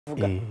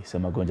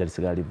Semagonja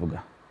lisigala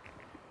livuga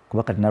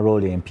kuba kati na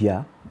role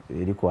empya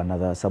eriko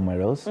another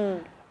somewhere else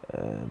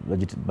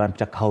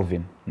bampita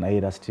Calvin naye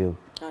era still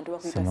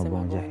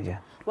Semagonja. Yeah.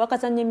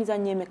 Wakazanya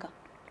emizannyo emeka?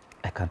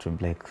 I can't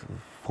remember, like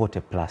 40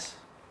 plus.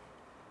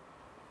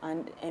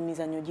 And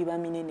emizannyo giba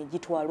minene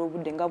gitwala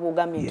obudde nga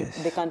bw'ogambye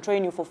nti they can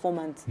train you for 4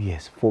 months.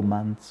 Yes, 4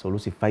 months or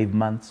 5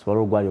 months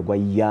waliwo gwali gwa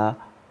year.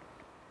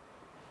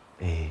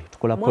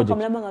 Tukola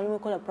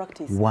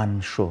project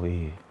one show.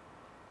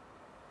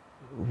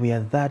 We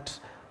are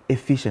that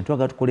efficient.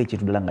 Twagala tukole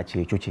ekintu ddala nga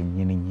kyekyo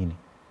kyennyini nnyini.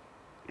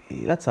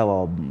 That's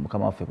how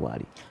mukama waffe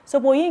bwali. So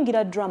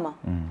bw'oyingira drama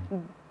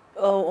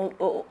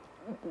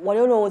wali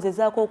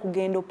olowoozezaako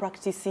okugenda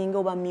practicing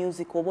oba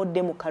music oba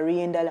odde mu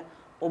career endala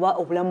oba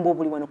obulamu bwo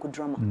buli wano ku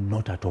drama?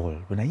 Not at all.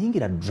 When I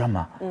yingira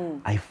drama,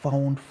 I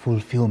found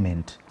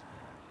fulfillment.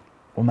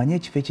 Omanye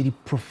ekifo ekiri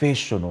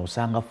professional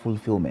osanga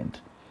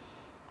fulfillment.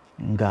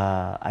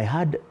 Nga I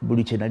had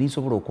buli kye nali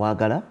nsobola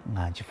okwagala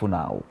nga nkifuna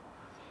awo.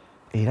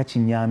 Era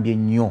kinyambye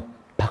nnyo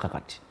paka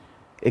kati.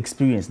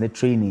 Experience ne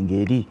training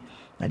eri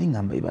nali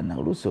ngamba ibana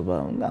oluusi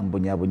oba nga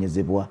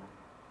mbonyabonyezebwa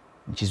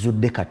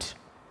nkizudde kati.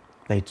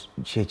 Like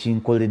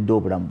kyekinkoledde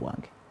obulamu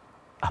bwange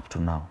up to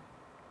now.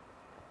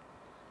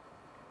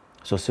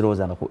 So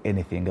sirowooza ku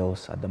anything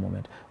else at the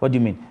moment. What do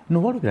you mean? No,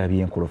 what would I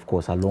be Enkokola, of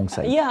course,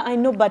 alongside? Yeah, I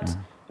know, but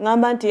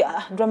ngamba nti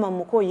drama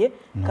mukoye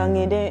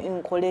kangende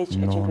nkole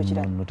ekintu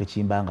ekirala. No,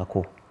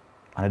 tekimbangako.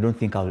 And I don't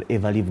think I will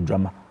ever leave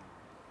drama.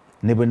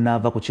 Never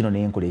nava ku kino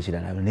ne nkole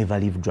ekirala. I will never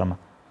leave drama.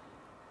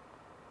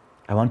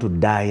 I want to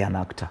die an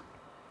actor.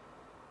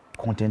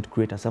 Content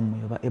creator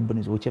somewhere over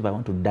Ebonies, whichever, I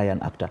want to die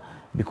an actor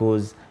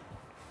because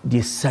the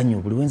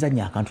sanyo buli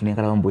wenzanya akantu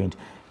nenkalaba mbwenti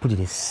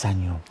pulire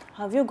sanyo.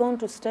 Have you gone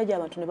to stage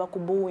abantu ne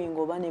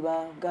bakubuwinga oba ne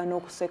bagaana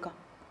okuseka?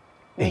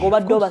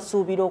 Ng'obadde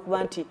obasuubira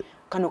okuba nti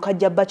kano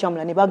kajja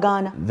bakyamula ne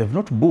bagaana? They've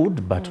not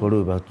booed, but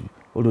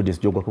although this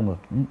jogwa kunga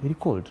very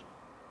cold.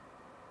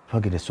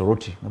 Twagende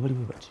soroti nga bali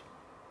bati.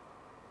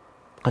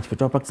 Kati fe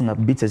practicing nga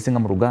beats ezisinga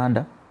mu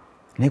Luganda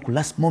naye ku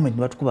last moment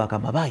ne batukuba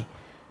akamba bayi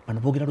bano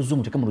boogera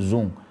Luzungu teke mu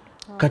Luzungu.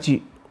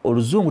 Kati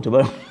Oluzungu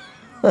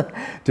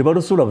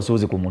tebalusula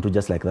busobozi ku muntu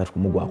just like that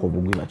kumugwako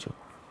obugwi batyo.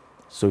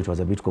 So it was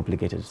a bit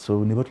complicated.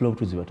 So never to love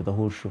to the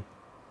whole show.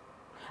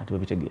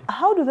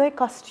 How do they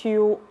cast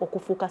you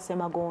okufuuka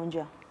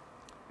Semagonja?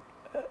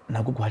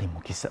 Nago gwali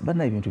mukisa.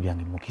 Bana ebintu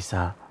byange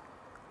mukisa.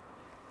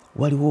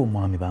 Waliwo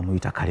omwami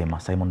bamuyita Kalema,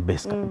 Simon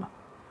Beska.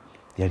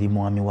 Yali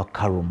mwami wa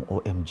Karum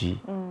OMG.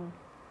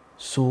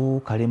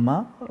 So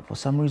Kalema for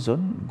some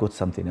reason got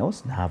something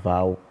else na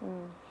avaawo.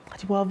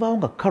 Kati bw'avaawo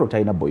nga Karo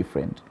talina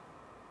boyfriend.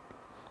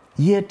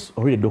 Yet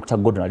already Dr.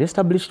 Gordon had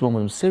established one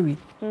with Seri.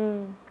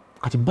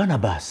 Kati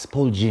Barnabas,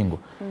 Paul Jingo.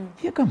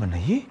 Yagamba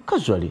naye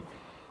casually.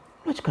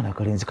 Lwaki kana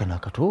akalenzi kana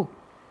akato?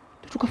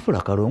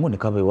 Tetukafula Karongo ne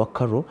kaba ewa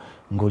Karo,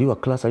 ng'oli wa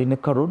class ali ne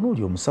Karo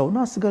n'oli omusawo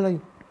n'asigalayo.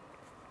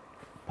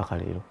 Paka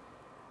leero.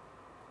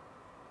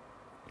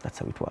 That's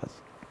how it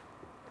was.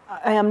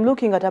 I am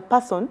looking at a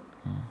person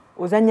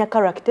ozanya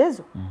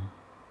characters.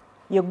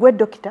 Ye gwe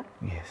doctor.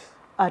 Yes.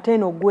 Ate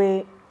no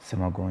gwe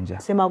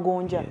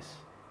Semagonja. Yes.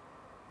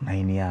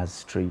 9 years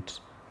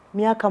straight.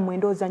 Miaka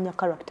mwendo ozanya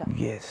character.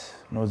 Yes.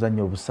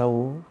 Nozanya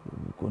obusawo,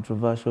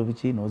 controversial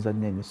bichi,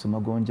 nozanya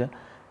Semagonja.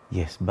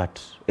 Yes, but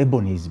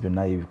Ebonies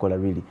byonna ebikola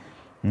really.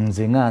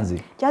 Nze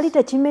nganze. Kyali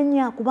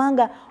tekimenya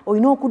kubanga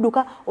olina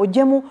okudduka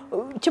ojjemu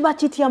kiba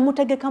kitya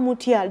mutegeka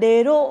mutya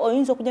leero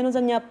oyinza okujja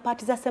nozanya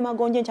party za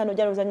Semagonja enkyano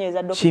jalo ozanya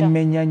eza doctor.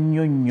 Kimenya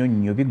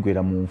nnyo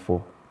bigwera mu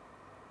nfo.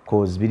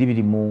 Cause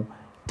biri mu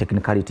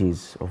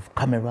technicalities of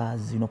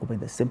cameras, kuba in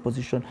the same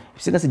position.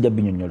 Bisinga sijja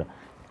binyonnyola.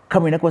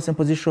 Camera inakuwa same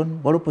position,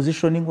 walo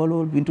positioning,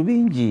 walo bintu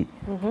bingi.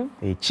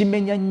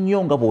 Kimenya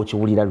nnyo nga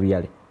bw'okiwulira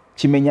really.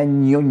 Kimenya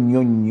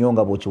nnyo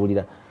nga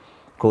bw'okiwulira.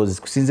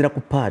 Because kusinzira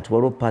ku part,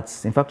 walo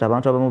parts. In fact,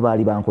 abantu abamu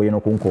baali bankoye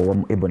n'okunkowa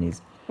mu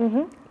Ebonies.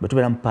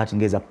 Batubeera mu part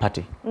ngeza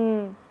party.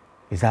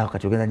 Eza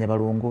kati ogenda nya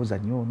balongooza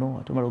nnyo no,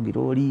 ate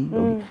malogiro oli.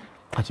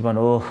 Kati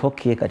bano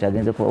okay, kati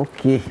agenze ko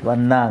okay,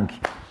 bannange.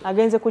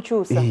 Agenze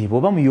kukyusa.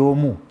 Bw'oba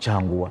muyomu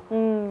kyanguwa.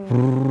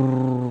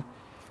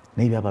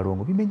 Naye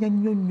abalongo bimenya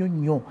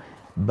nnyo.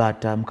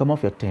 But mukama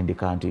waffe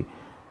yatutendeka nti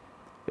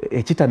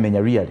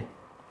ekitamenya really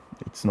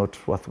it's not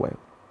worthwhile.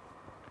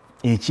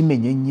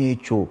 Ekimenya nnyo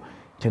ekyo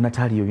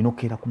kyenatali olina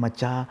okukeera ku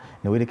makya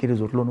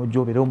newerekereza otulo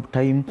n'ogyobera on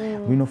time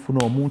olina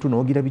ofuna omuntu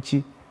n'ogira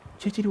biki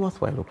kyekiri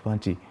worthwhile okuba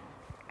nti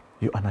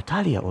yo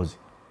Anatalia Ozi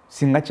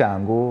singa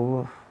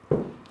kyangu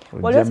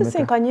waliwo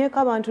sisinkanyeko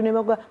abantu ne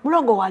bagwa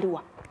mulongo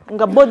waliwa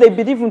nga bo they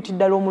believe nti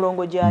ddala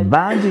omulongo gyali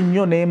bangi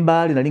nnyo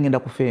n'embaali nali ngenda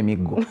kufa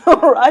emiggo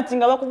ati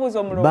nga bakubuuza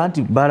omulongo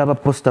banti balaba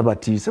posta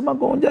bati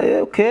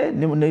Semagonja okay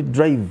ne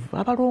drive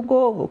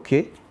abalongo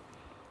okay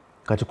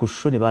kati ku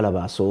show ne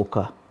balaba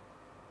asooka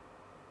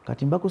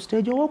kati mba ku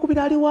stage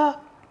owokubira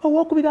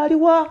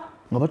aliwa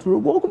nga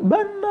batulogo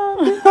banna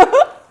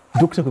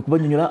dokita kwe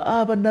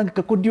kubanyonyola bannange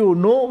kakodyo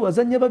ono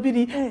bazanya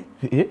babiri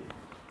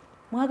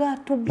mwaga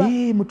tubba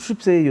mu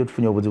trips eyo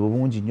tufunye obuzibu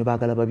bungi nnyo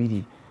baagala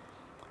babiri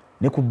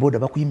ne ku boda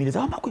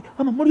bakuyimiriza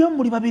ama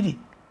muri babiri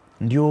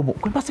ndiomo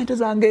kwempa sente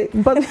zange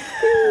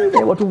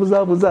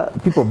watubuzabuza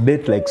people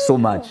bet like so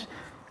much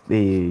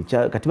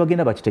kati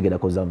bagenda bakitegera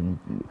koza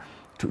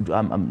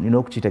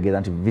kukitegera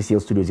nti VCL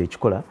studios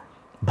ekikola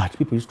but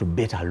people used to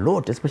bet a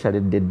lot especially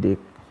the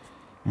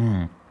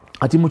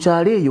ati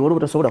mukyalo eyo waliwo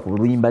tasobola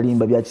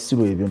kulimbalimba bya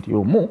kisiru ebyo nti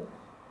omu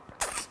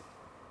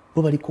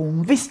bo bali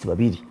convinced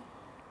babiri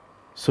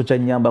so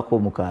kyanyambako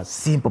muka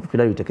simple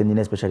popularity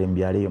kenyine especially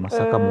mbyalo eyo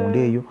Masaka Munda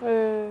eyo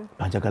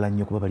banjagala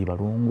nnyo kuba bali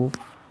balungu.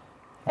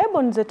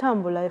 Ebonies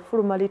etambula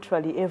efuluma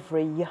literally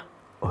every year.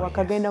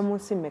 Wakagenda mu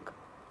nsi meka?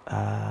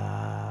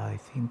 I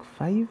think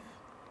 5.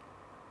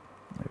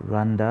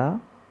 Rwanda,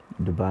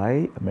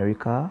 Dubai,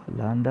 America,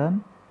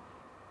 London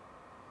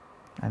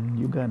and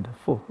Uganda.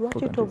 4.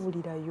 Lwaki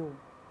tobulirayo?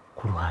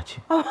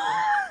 Kulwaki?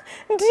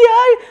 Nti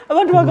ayi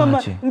abantu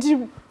bagamba nti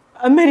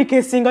America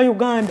esinga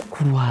Uganda.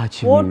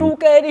 Kulwaki?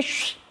 Otuuka eri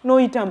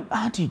noyitamu.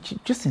 Anti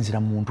kisinzira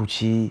muntu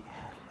ki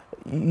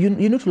you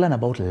need to learn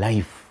about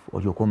life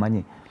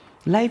olyokomanye.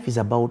 Life is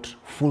about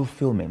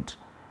fulfillment,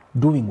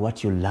 doing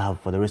what you love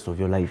for the rest of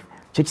your life.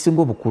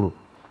 Chekisinga obukulu.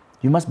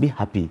 You must be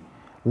happy.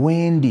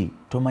 Wendi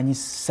tomanyi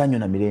sanyo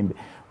na mirembe.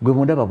 Gwe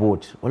mundaba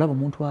boti olaba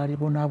omuntu ali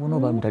bonaabona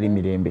oba mutali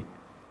mirembe.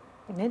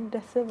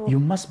 Nedda sebo. You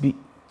must be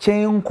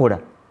kyenkola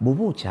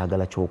bwoba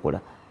okyagala kyokola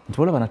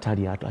nti olaba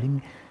natali ato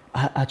ali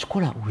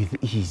akikola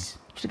with ease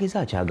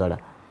kitegeeza akyagala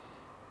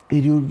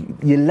eryo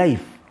ye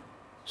life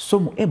so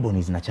mu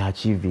Ebonies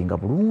nakyakyivinga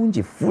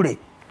bulungi fule.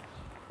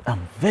 I'm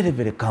very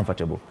very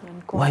comfortable.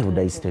 Why would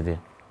I stay there?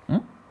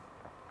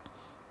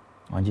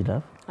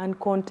 Wanjida? And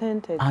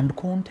contented. And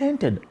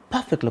contented.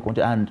 Perfectly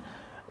contented. And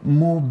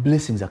more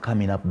blessings are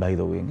coming up, by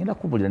the way.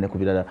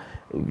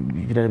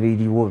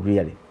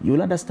 Really.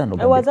 You'll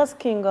understand. I was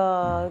asking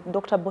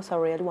Dr.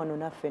 Bosare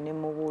Alwanonafe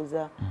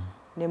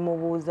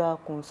nemubuuza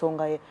ku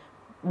nsonga ye.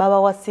 Baba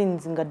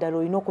wasinzi nga ddala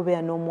olina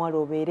okubeera n'omuwala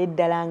obeera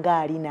eddala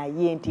ng'ali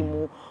naye nti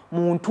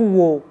muntu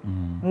wo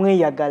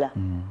mweyagala.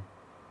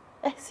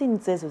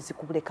 Sinzi ezo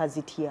zikuleka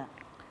zitya?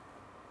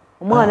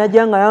 Omwana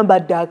ajja nga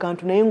ayambadde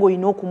akantu naye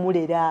ng'olina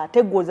okumulera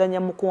ate gw'ozanya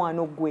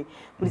mukwano gwe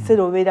buli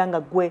seera obeera nga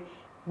gwe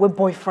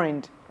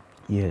boyfriend.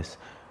 Yes.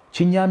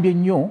 Kinyambye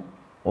nnyo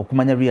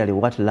okumanya really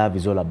what love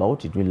is all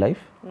about in real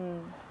life.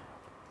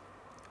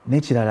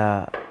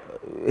 N'ekirala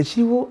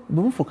ekiriwo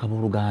bwe mufuuka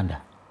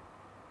booluganda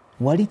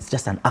wali it's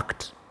just an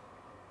act.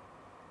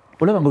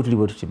 Olaba nga tuli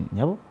bwe tuti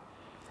nyabo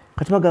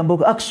kati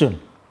bagamba action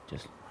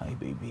just hi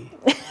baby.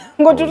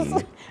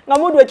 Nga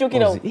mudu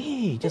ekyukirawo.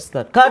 Just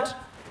that cut.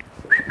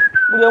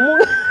 Buli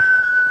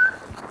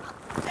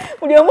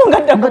omu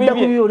ngadda ku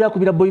bibye. Oli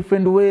akubira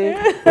boyfriend we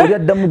oli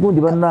adda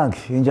mugundi bannange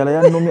enjala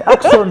yannomi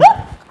action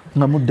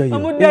nga muddayo.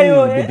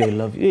 Baby I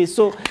love you.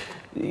 So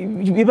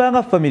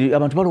ibanga family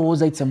abantu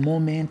balowooza it's a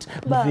moment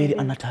very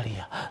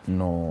Anatalia.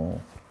 No.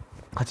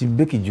 Kati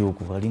Becky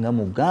Joku alinga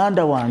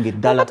muganda wange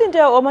ddala. Kati nti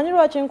omanyi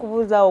lwaki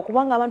nkubuuzaawo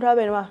kubanga abantu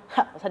abeera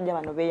basajja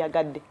bano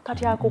beeyagadde.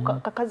 Kati ako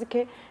kakazi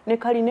ke ne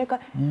kalineka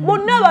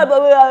bonna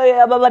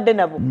ababadde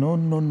nabo.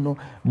 No.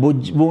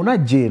 Bona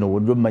jeno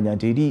woddo mmanya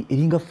nti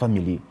eringa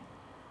family.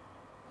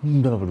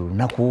 Ndaba buli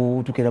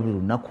lunaku tukera buli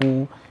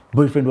lunaku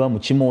boyfriend wa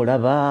mukima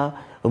olaba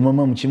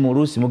omama mukima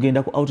oluusi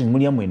mugenda ku outing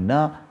mulya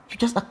mwenna. You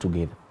just act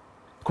together.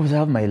 Because I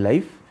have my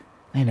life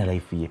naina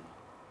life ye.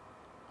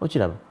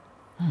 Okiraba?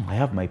 I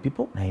have my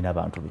people naina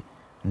abantu be.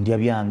 Ndya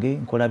byange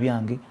nkola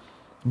byange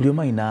buli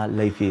omu alina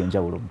life ye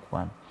enjawulo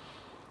mukwano.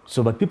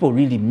 So but people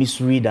really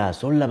misread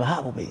us. Olaba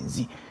habo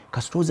benzi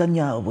kasitoza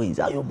nnyo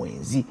bwenzi ayo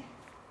mwenzi.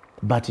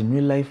 But in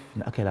real life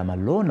akela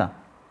malona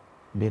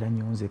mbeera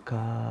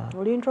nyonzeka.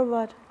 Oli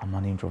introvert? I'm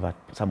an introvert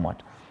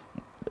somewhat.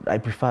 I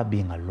prefer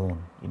being alone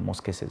in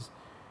most cases.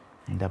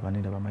 Ndaba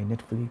my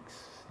Netflix,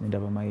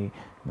 ndaba my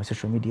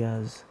social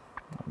medias,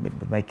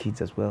 my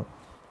kids as well.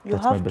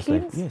 That's my best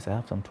life. Yes, I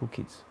have some 2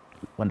 kids.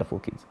 Wonderful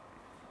kids.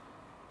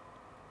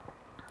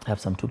 I have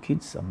some 2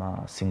 kids. I'm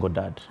a single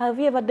dad. Have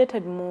you ever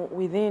dated more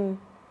within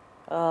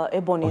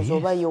Ebonies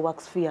over your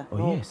work sphere? Oh,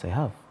 no? Yes, I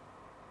have.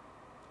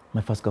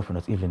 My first girlfriend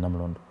was Evelyn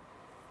Namlondo.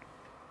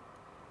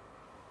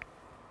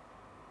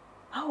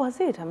 How was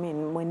it? I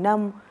mean, when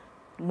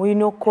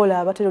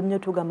Enkokola, but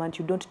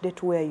you don't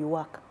date where you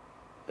work.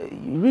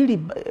 Really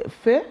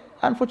fair.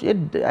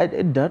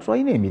 Unfortunately, that's why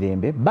I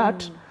name it.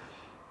 But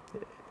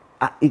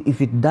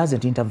if it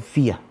doesn't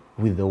interfere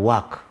with the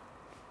work,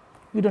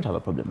 we don't have a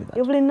problem with that.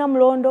 Evelyn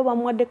Namlondo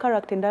bamuwadde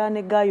character ndala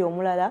ne gayo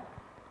omulala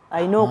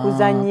alina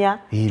okuzannya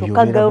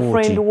toka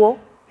girlfriend wo.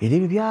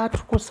 Ebyo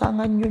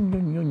byatukusanga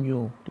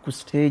nnyo ku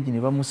stage ne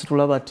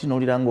bamusitula bati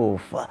n'olira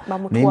ng'ofa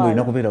naye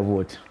ng'olina kubeera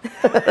bwoti.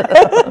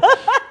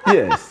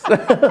 Yes.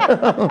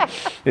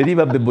 Eri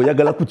babbe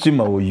oyagala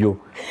kukima oyo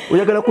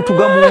oyagala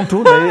kutuga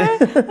muntu naye.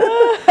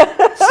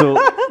 So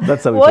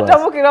that's how it was.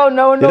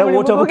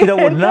 Wotabukira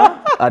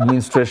wonna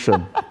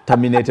administration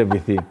terminate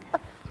everything.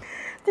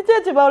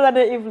 Tete bawula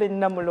ne Evelyn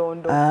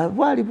Namlondo.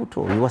 Bwali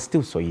buto. We were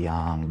still so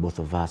young, both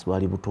of us.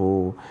 Bwali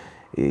buto.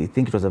 I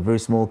think it was a very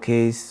small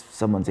case.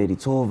 Someone said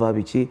it's over.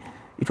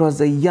 It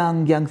was a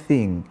young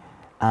thing.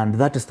 And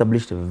that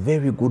established a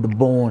very good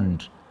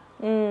bond.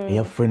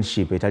 eya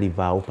friendship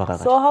etalivaawo paka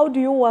kati. So how do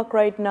you work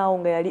right now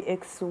nga yali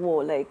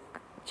ex-war? Like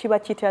kiba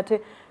kiti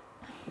ate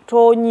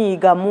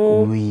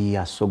tonyiigamu? We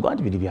are so good.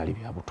 Biri byali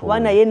bya buto.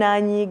 Wana ye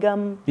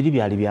nanyiigamu? Biri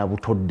byali bya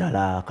buto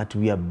ddala kati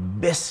we are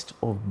best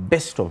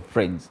of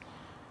friends.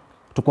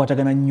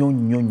 Tukwatagana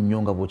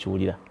nnyo nga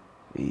bw'okiwulira.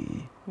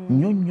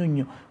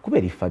 Nnyo kuba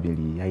eri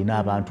family alina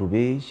abantu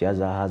be. She has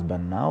a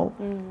husband now.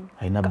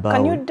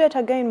 Can you date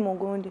again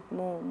Mugundi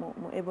mu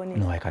Ebonies?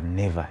 No, I can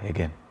never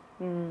again.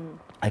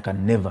 I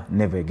can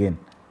never again.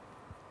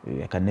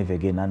 I can never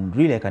again, and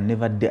really I can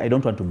never I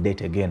don't want to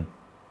date again.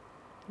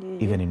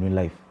 Even in real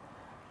life.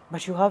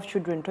 But you have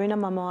children. Toina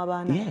mama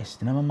wabana? Yes,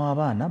 tina mama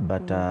wabana,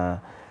 but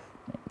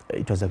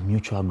it was a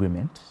mutual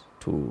agreement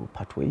to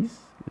part ways.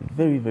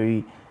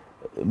 Very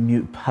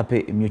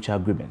happy mutual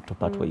agreement to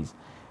part ways.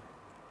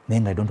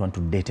 Then I don't want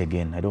to date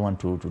again. I don't want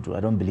to I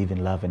don't believe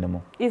in love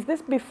anymore. Is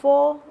this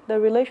before the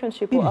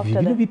relationship or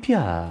after that?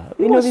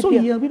 We were so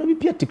young. We don't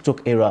be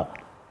TikTok era.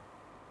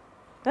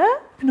 Huh?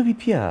 We don't be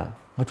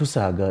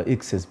Matusaga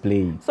exes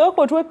playing. So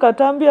kotwe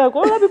katambi yako.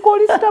 Ola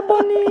bikoli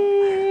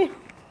staboni.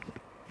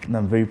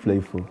 I'm very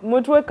playful.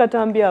 Mutwe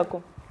katambi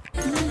yako.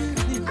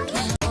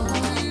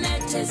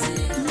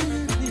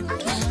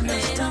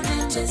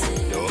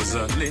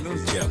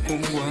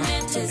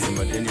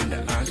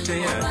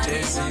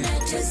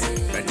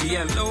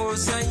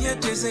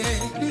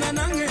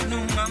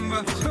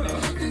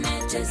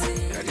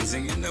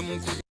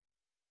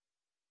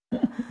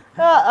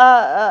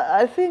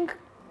 I think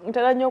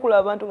ntalanyo okulaba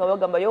abantu nga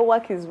bagamba your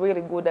work is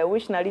really good. I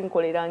wish nali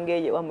nkolera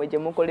ngeye wamwe gye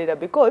mukolera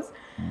because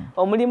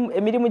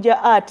emirimu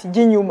gya art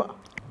ginyuma.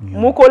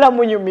 Mukola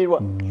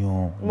munyumirwa.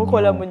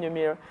 Mukola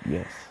munyumirwa.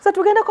 Yes. So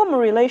tugenda ko mu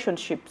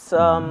relationships.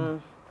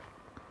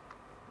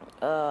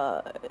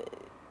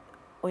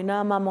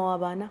 Oina mama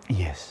w'abaana?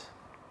 Yes.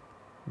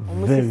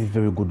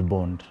 Very good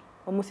bond.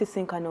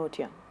 Omusisinkana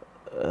otya?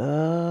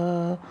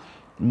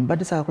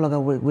 But it's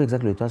where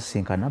exactly it was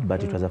sinkana,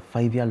 but it was a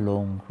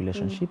 5-year-long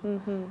relationship.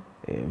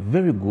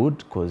 Very good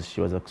because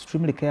she was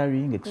extremely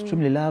caring,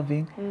 extremely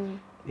loving.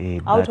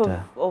 Out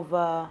of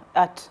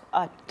art,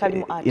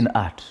 talimu art. In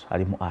art,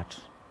 alimu art.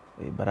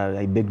 But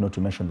I beg not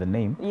to mention the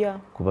name. Yeah.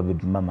 Kuba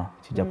bit mama,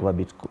 chija kuba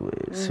bit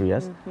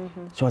serious.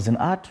 She was an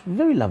art,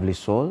 very lovely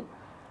soul.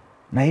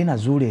 Na yena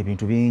zule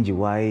ebintu bingi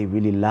why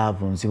really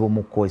love nzibo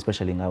muko,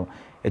 especially ngawo.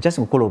 Just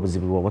nkola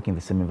obuzibu we were working in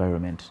the same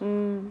environment.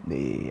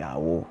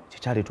 Yawo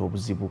chichali to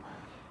obuzibu.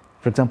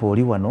 For example,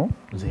 oli wano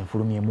nze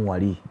nfulumiemu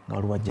wali nga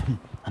waliwajja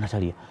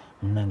Anatalia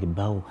munange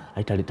bawo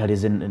ayitali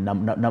taleze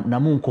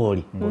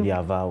namunkoli ngoli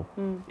avaawo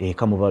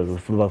kama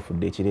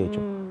bafudde ekiro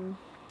ekyo.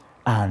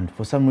 And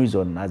for some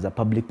reason, as a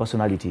public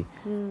personality,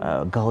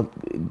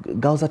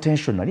 girls'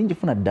 attention, I didn't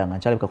funa danga,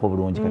 nchale kako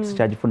bulungi, kati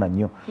sichaji funa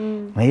nnyo.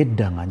 Naye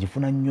danga,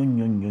 njifuna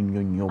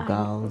nnyo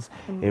girls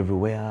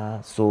everywhere.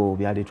 So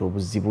byali to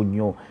obuzibu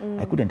nnyo.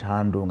 I couldn't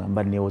handle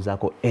ngamba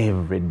neozako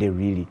every day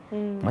really.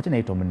 Mate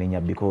naito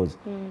munenya because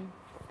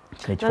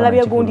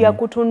nalabye gundi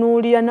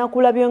akutunuulira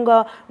nakulabye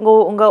nga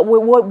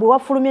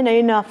wafulumye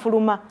naye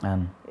naafuluma.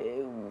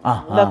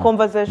 The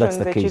conversation that's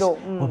the case.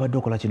 Wabadde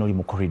okola kino oli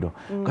mu corridor.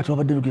 Kati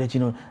wabadde lugira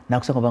kino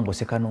nakusanga bango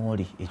sekano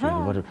oli.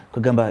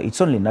 Kugamba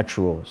it's only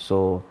natural.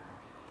 So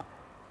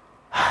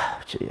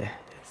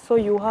So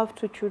you have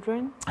 2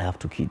 children? I have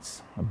 2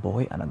 kids, a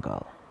boy and a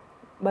girl.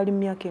 Bali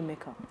myaka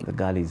emeka? The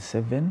girl is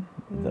 7,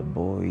 the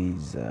boy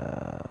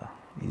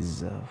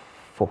is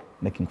 4,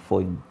 making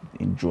 4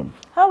 in June.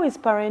 How is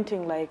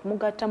parenting like?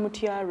 Mugatta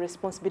mutya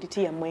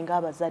responsibility ya mwenga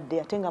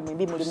abazadde ate nga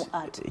mwembi mulimu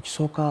art?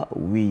 Ekisoka,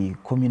 we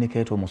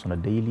communicate almost on a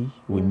daily.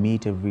 We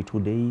meet every 2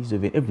 days.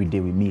 Every day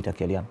we meet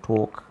actually and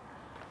talk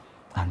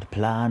and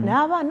plan.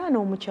 N'abaana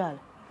n'omukyala?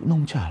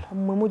 N'omukyala.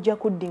 Mmwe mujja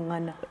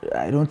kuddingana?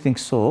 I don't think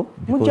so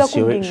because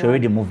she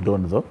already moved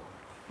on though.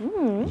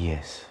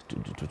 Yes,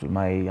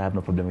 I have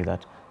no problem with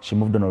that. She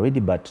moved on already,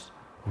 but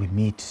we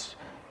meet.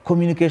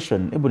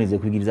 Communication, Ebonies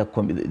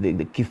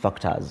the key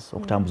factors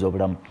of terms of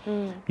them.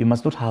 You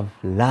must not have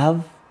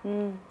love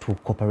to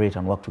cooperate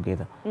and work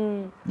together.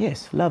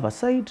 Yes, love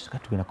aside,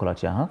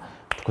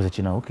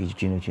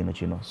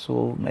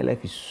 so my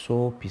life is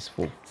so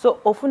peaceful. So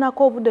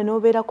ofunako obudde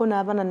n'obeerako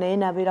n'abaana naye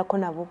n'abeerako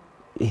nabo?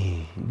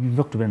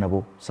 You've to be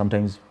nabo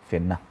sometimes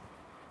fenna.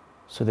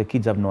 So the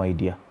kids have no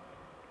idea.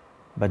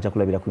 Bajja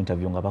kulabira ku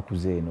interview nga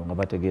bakuze eno nga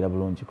bategeera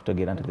bulungi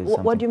kutegeera nti there's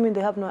something. What do you mean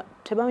they have no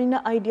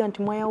tebalina idea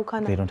nti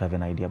mwayawukana? They don't have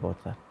an idea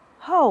about that.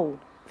 How?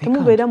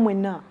 Temubeera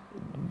mwenna?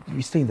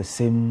 We stay in the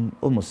same,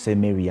 almost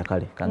same area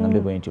kale kangambe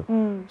bwentyo.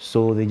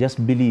 So they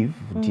just believe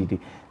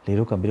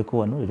leero kambireko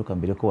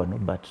wano,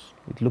 but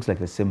it looks like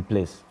the same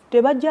place.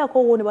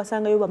 Tebajjaako wo ne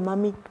basangayo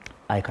bamami?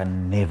 I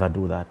can never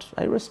do that.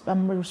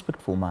 I'm a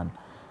respectful man.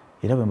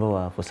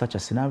 For such a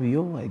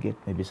scenario, I get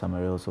maybe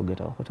somewhere else or get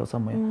a hotel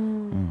somewhere.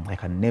 I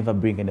can never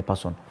bring any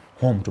person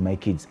home to my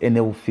kids,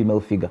 any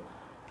female figure,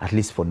 at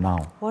least for now.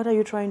 What are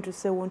you trying to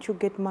say? Won't you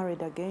get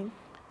married again?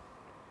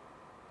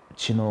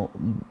 Chino,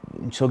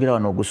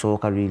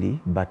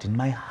 really, but in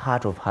my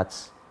heart of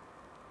hearts,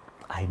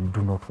 I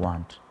do not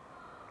want.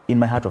 In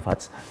my heart of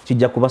hearts,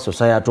 chijakuba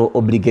societal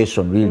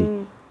obligation,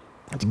 really.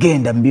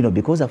 genda mbino,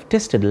 because I've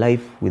tested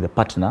life with a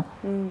partner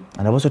and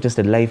I've also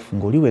tested life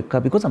ngoli weka,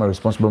 because I'm a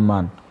responsible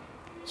man,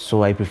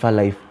 so I prefer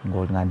life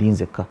ngoli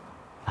ngandinzeka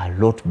a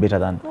lot better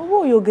than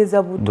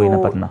oyogeza buto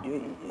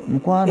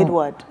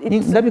Edward.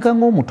 Ndabika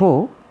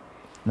ng'omuto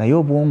naye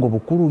obwongo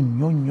bukulu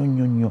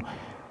nnyo.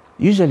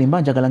 Usually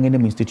mba njagala ngende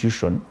mu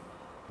institution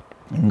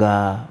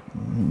nga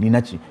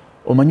ninachi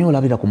omanyi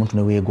olabira ku muntu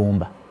ne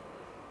weegomba.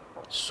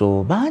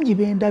 So bangi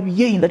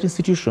bendabye in that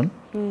institution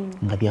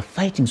nga they are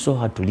fighting so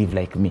hard to live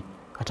like me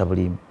kata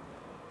bulimu.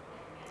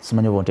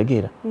 Simanyi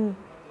bontegeera.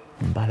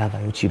 Mbalaba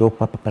yo kiro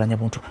papapalanya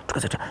buntu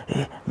tukazata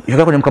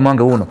yagako ne mukama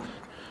wange wuno.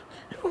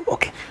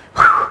 Okay.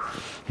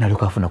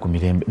 Naluka afuna ku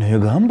mirembe naye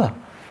gamba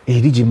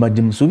eriji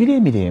madde musubire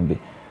emirembe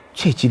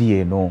kyekiri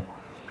eno.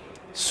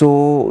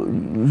 So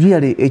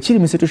really ekiri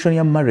mu situation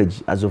ya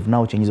marriage as of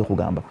now chenyizo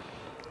kugamba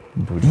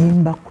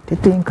bulimba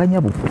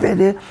kutetenkanya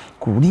bufere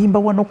kulimba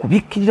wano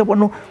kubikirira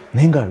wano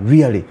nenga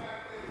really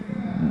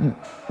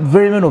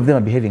very many of them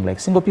are behaving like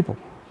single people.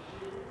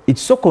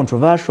 It's so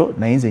controversial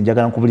na inze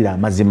njagala nkubulira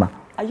amazima.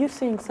 Are you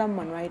seeing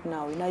someone right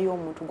now inayo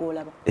omuntu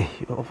golaba?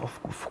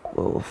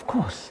 Of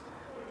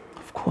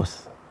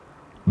course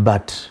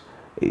but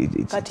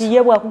kati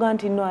yebwa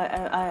kuganti no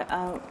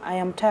I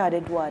am tired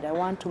Edward, I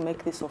want to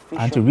make this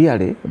official. And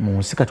really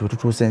musika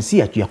tutuse ensi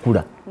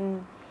yakula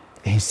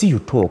ensi you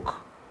talk,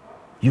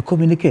 you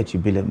communicate, you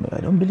believe.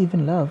 I don't believe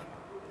in love.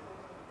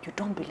 You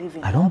don't believe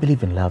in I don't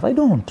believe in love. I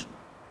don't.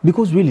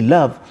 Because really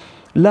love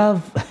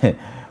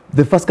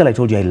the first girl I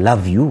told you I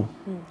love you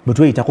but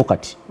we itako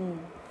kati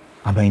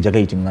amba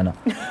injagaitingana.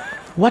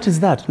 What is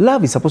that?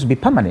 Love is supposed to be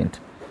permanent.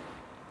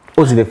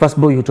 Was the first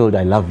boy who told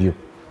I love you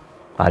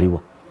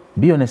aliwa?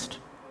 Be honest.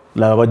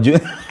 Love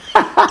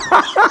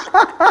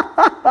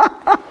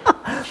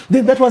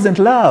then that wasn't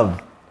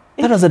love.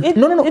 That was a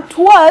no. It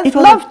was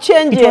love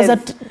changes. It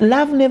was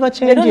love never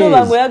changes.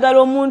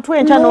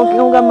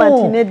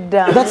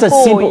 That's a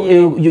simple.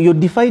 You're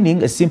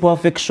defining a simple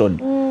affection.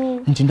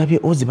 Ntindabye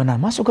ozi bana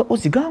masoka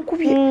ozi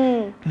gankubye.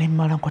 Ne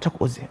mala nkwata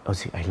ko ozi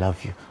I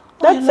love you.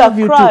 That's a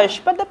crush.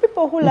 But the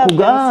people who love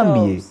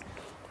themselves.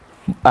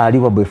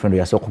 Aliwa boyfriend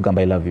ya so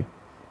kugamba I love you.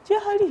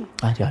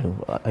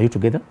 Are you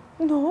together?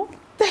 No.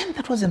 Then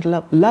that wasn't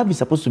love. Love is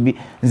supposed to be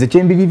nze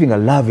chembi living a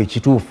love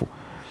Kituufu.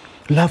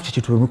 Love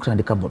chichitu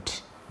mukutandika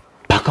muti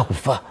paka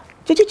kufa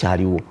chichi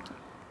chaliwo.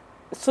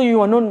 So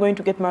you are not going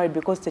to get married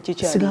because the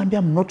chichi sigambye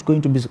I'm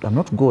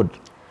not God.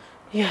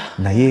 Yeah.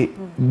 Naye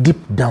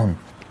deep down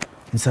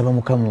nsaba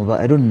mukama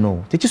I don't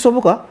know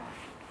chikisoboka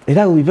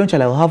era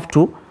eventually I'll have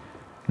to.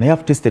 Naye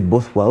I've tested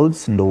both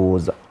worlds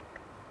ndowooza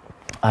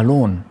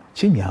alone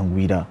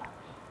chinyangwira.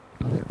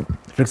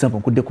 For example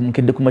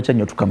nkedde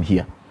kumachanyo to come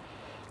here.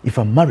 If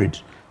I'm married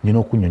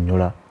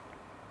kunyonyola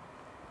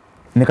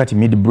nekati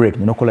mid break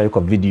kola yoko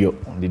video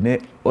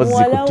ndine ozi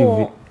ku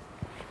TV.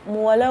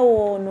 Muwala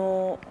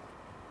wono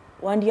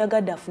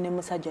wandiyagadde afune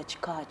musajja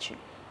kikaaki.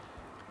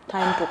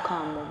 Time to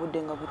come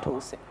obudde nga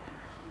butuuse.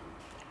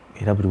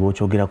 Era buli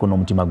bw'okyogerako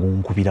n'omutima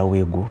gunkubira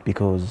weego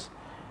because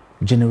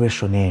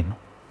generation eno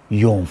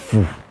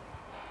yonfu.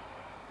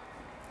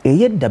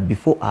 Eyedda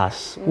before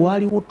us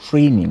waliwo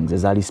trainings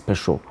ezaali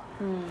special.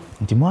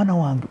 Nti mwana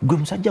wange gwe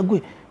musajja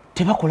gwe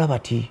tebakola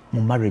bati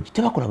mu marriage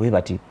tebakola bwe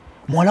bati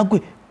muwala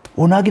gwe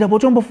onagira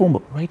botombo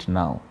fumbo. Right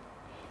now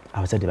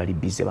abazadde bali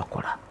busy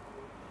bakola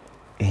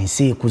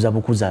ensi ekuza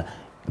bukuza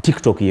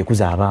TikTok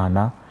yekuza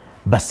abaana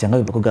basanga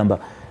bakugamba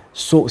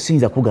so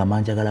sinza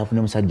kugamba njagala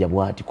afune musajja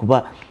bwati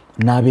kuba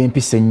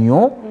n'abempise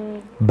nnyo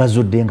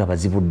bazudde nga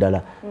bazibu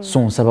ddala so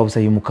nsaba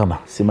busayi mukama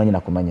simanyi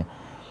nakumanya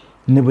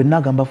ne bwe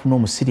nagamba afune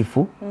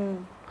omusirifu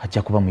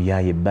ajja kuba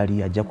muyaye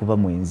ebbali ajja kuba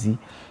mwenzi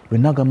bwe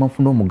nagamba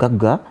afune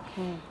omugagga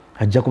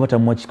ajja kuba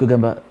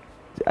tamwakikugamba.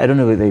 I don't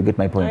know whether you get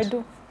my point. I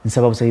do.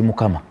 Nsaba busayi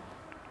mukama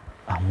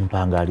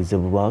amumpangalize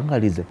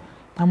bwangalize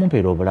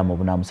amumpeera obulamu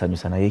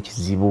obunamusanyusa naye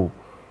ekizibu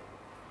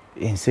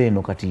ensi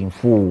eno kati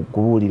nfu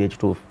kubuulira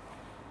ekituufu.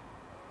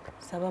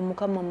 Saba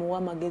mukama muwa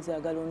amagezi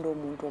agalonda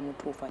omuntu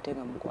omutuufu ate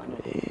nga mukwano.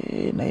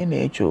 Naye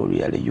nekyo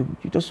lyale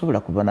tosobola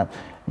kubana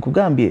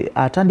nkugambye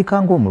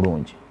atandika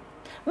ng'omulungi.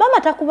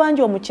 Mama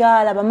takubanja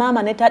omukyala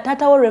bamama ne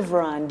tatawo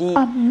reverend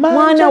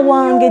mwana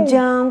wange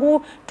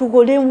jangu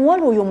tugole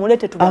muwala oyo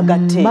mulete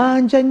tubagatte.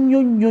 Amanja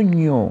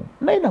nnyo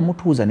naye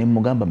namutuuza ne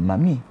mugamba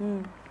mami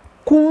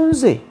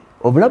kunze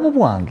obulamu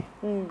bwange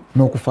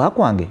n'okufa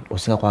kwange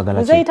osinga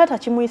kwagala ki? Nze tata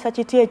kimuyisa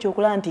kiti ekyo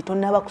okulaba nti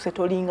tonnaba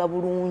kusetolinga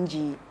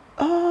bulungi.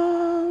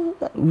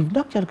 We've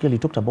not actually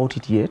talked about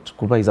it yet.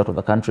 Kuba is out of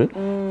the country.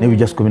 Maybe we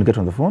just communicate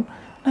on the phone.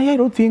 I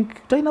don't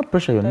think taina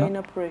pressure yonna.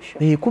 Taina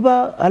pressure.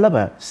 Kuba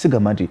alaba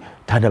sigamanti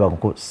tadaba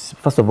ko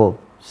first of all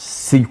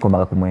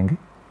sikomanga ku mwenge.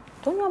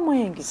 Tonywa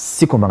mwenge.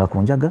 Sikomanga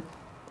ku njaga.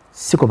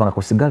 Sikomanga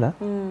ku sigala.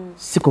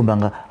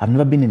 Sikomanga. I've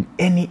never been in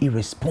any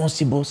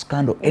irresponsible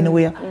scandal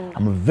anywhere.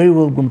 I'm a very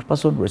well-groomed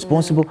person,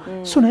 responsible.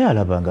 So na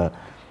alabanga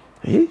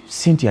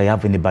Cynthia, I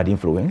have any bad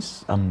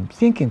influence? I'm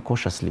thinking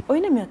cautiously.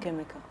 Oyina myaka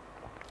emeka?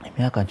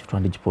 Emyaka nti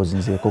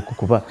twandigipozinzeeko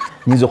kuba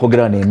nyinza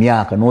okwogera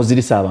n'emyaka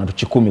n'ozirisa abantu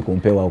 10 ku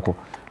mpewa uko.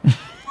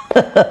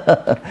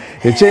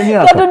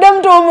 ekyemyaka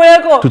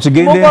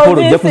tukigende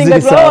mpolo ojja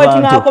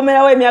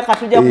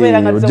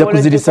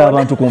kuzirisa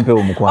abantu ku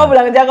mpewo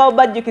mukwano njagala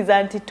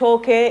bajjukiza nti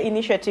Tooke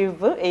initiative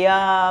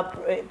eya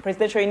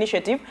presidential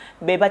initiative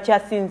be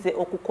bakyasinze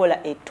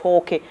okukola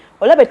ettooke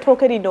olaba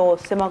ettooke lino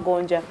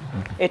Semagonja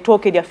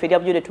ettooke lyaffe lya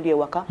bujode tuli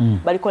ewaka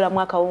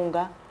balikolamu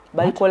akawunga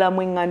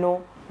balikolamu engano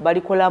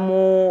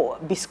balikolamu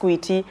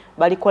biskuiti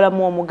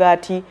balikolamu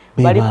omugaati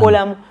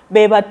balikolamu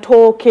beba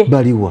tooke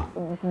baliwa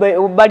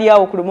bali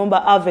awo ku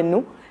Lumumba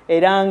Avenue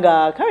era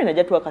nga kale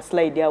najja tuwaka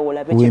slide awo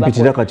labe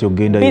wempitira kati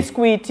ogenda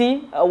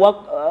biskuiti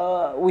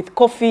with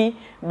coffee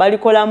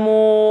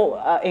balikolamu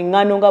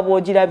engano nga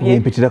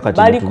bwogirabye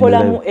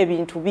balikolamu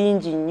ebintu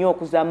bingi nnyo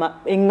okuzama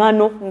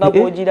engano nga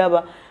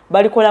bwogiraba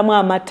balikolamu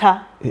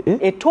amata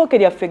ettooke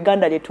lyaffe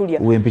Uganda lye tulya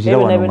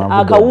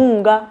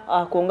akawunga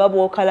ako nga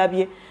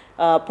bwokalabye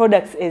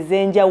products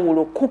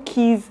ezenjawulo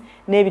cookies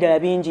n'ebirala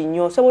bingi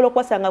nnyo osobola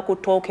okwasanga ku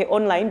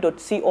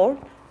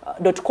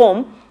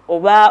tookeonline.co.com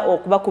oba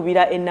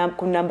okubakubira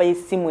ku namba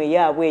y'essimu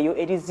eyaabwe eyo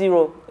eri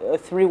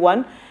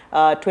 031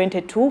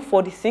 22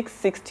 46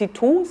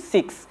 62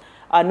 6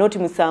 noti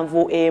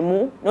musanvu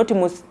emu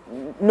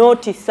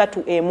noti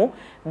satu emu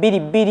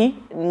 22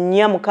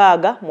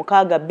 4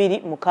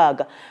 6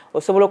 6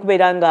 osobola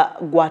okubeera nga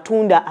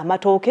gwatunda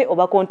amatooke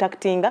oba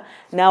contactinga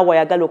naawe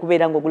wayagala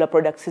okubeera nga ogula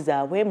products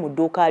zaabwe mu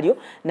dduuka lyo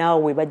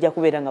naawe we bajja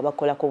kubeera nga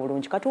bakolako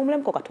bulungi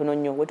katuwumulemuko katono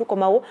nnyo we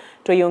tukomawo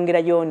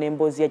tweyongerayo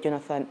n'emboozi ya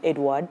Jonathan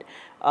Edward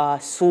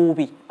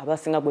Suubi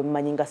abasinga gwe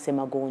mumanyi nga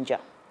Semagonja.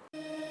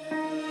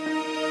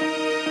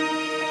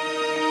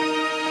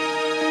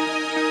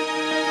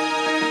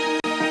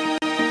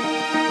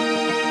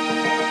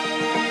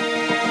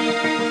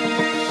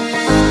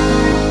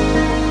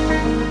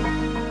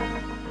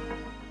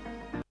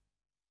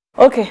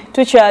 Okay,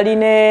 tukyali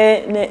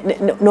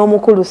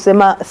n'omukulu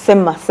Sema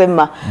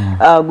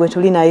gwe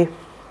tuli naye.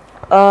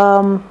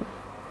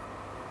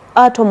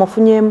 Ate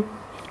omufunyeemu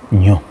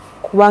nnyo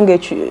kubanga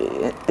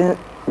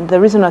the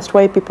reason as to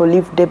why people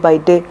live day by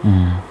day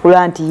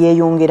kulwa nti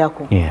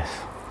yeeyongerako. Yes.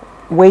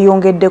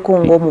 Weeyongeddeko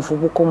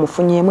ng'omuvubuka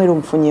omufunyeemu era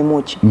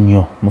omufunyeemu ki?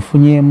 Nnyo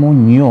mufunyeemu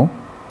nnyo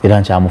era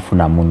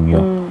nkyamufunamu nnyo.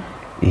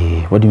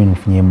 What do you mean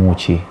mufunyeemu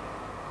ki?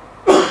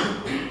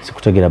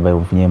 Sikutegera bayo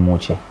mufunyeemu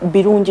ki?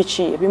 Birungi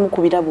ki ebimu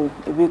ku birabo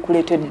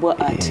ebikuleeteddwa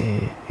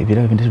ate?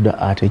 Ebirabo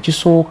ebinteereddwa ate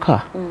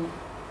ekisooka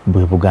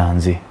bwe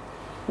buganzi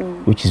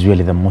which is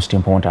really the most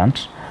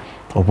important.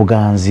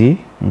 Obuganzi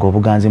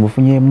ng'obuganzi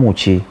mufunyeemu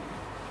ki?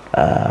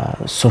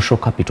 Social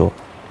capital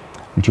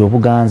nti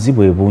obuganzi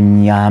bwe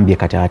bunyambye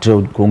kati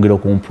ate kwongera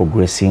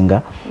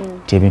okumprogressinga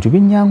nti ebintu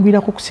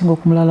binyangwirako okusinga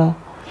okumulala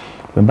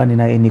bwe mba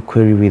nina any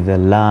query with the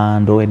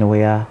land or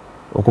anywhere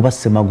okuba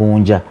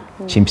Semagonja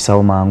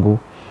kimpisawo mangu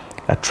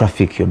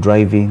traffic you're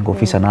driving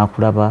officer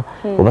n'akulaba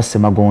oba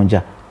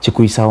Semagonja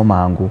kikuyisawo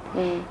mangu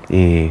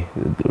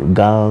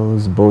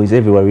girls boys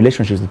everywhere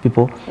relationships with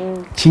people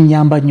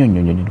kinyamba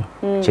nnyo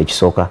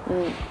kyekisooka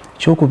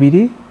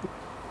kyokubiri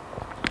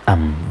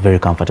I'm very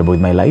comfortable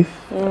with my life.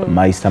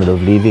 My standard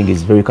of living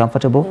is very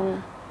comfortable.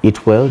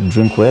 Eat well,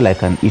 drink well. I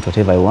can eat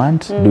whatever I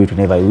want, do it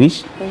whenever I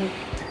wish.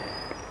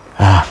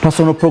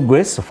 Personal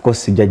progress, of course,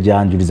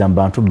 sijajanjuliza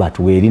mbantu, but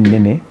we're in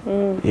nene.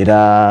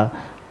 Era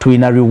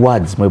tuina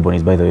rewards, my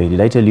Ebonies, by the way. Did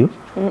I tell you?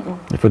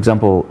 For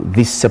example,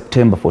 this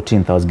September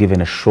 14th, I was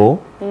given a show.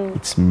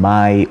 It's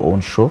my own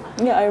show.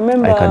 Yeah, I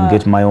remember. I can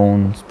get my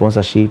own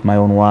sponsorship, my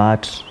own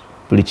what?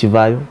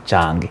 Pulichivayo,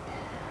 change.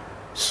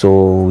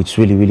 So it's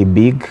really, really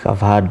big.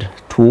 I've had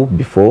 2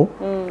 before.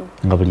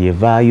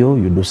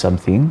 You do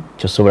something.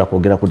 Just so like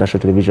get a national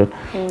television,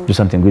 do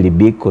something really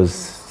big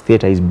because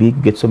theater is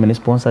big. Get so many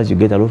sponsors, you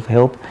get a lot of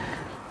help.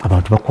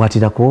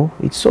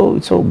 It's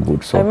so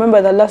good. So I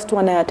remember the last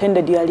one I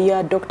attended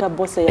earlier, Dr.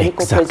 Bosse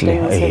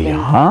exactly.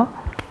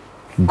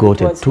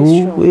 Got it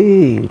too.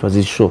 It was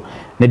his show.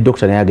 Net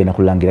doctor na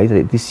kulangira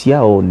this year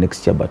or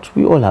next year, but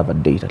we all have a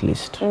date at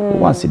least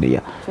once in a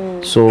year.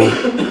 So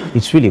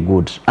it's really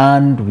good,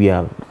 and we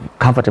are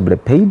comfortably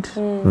paid,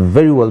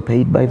 very well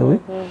paid, by the way.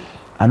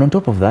 And on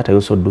top of that, I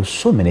also do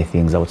so many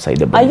things outside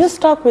the Ebonies. Are you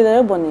stuck with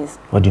the Ebonies?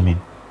 What do you mean?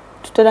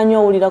 Tutera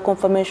nnyo owulira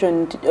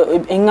confirmation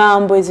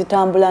engambo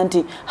ezitambula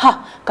nti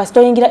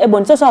kasitoyingira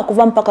Ebonies so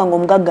akuva mpaka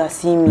ng'omugagga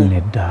asiimye.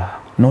 Nedda,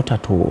 not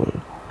at all.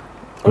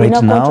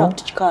 Right now,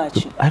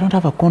 I don't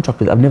have a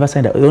contract with. I've never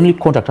signed. The only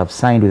contract I've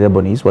signed with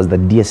Ebonies was the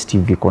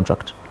DSTV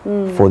contract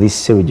for this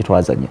series.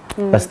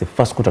 That's the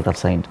first contract I've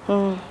signed.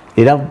 I'm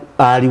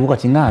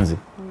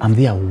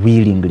there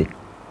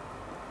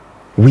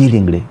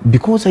willingly,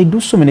 because I do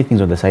so many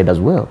things on the side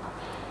as well.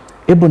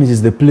 Ebonies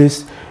is the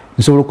place.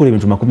 When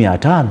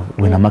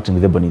I'm acting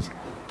with Ebonies,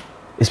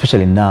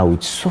 especially now,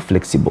 it's so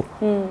flexible.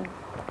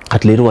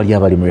 At later, while you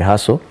have a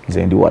rehearsal, is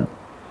anyone.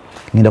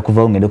 Ngenda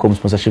kuva ngende ko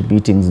sponsorship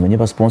meetings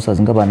nonyeba sponsors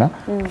ngabana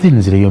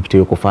then zile yompite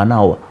yoko fa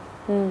nawa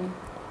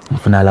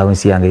mfuna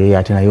allowance yange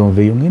yate na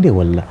yomve ngende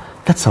walla.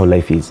 That's how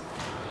life is.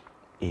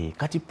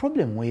 Kati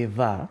problem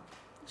wherever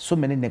so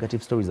many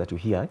negative stories that you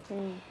hear,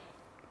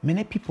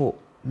 many people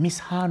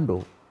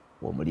mishandle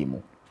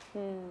omulimu.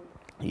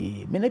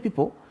 Many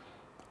people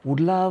would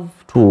love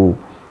to,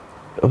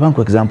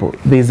 one example,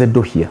 there is a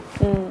door here,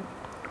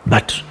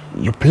 but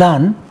you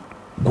plan,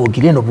 go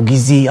get in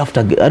bugizi after,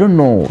 I don't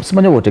know,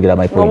 somebody will take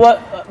my point.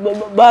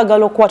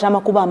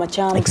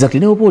 Exactly,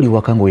 no boli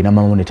wakango ina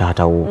mama ne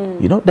tata wo.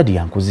 You know, daddy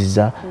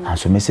yankuziza,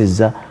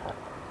 ansomeseza.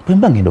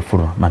 Pemba ngendo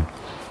furo man.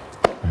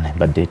 Na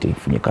badete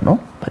funyika no,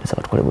 bali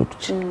saka tukole bwe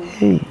tuchi.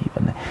 Hey,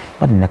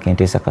 bana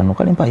nakentesa kano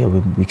kale mpa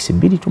yo weeks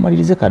bidi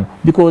tumalirize kano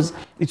because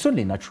it's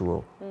only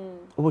natural.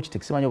 Obo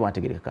chitekisema nyo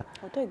bantegereka.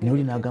 Ne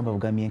uli nagamba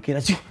bugamye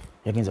enkera chi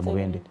yagenza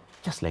mubende.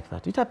 Just like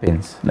that. It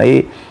happens. Na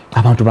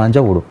abantu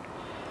banjawulo.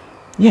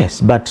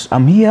 Yes, but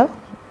I'm here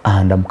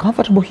and I'm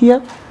comfortable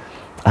here.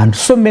 And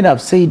so many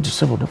have said,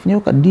 so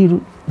nafunyoka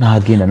diru na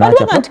agenda na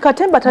acha. But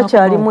Katemba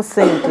tachali mu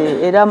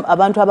sente era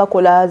abantu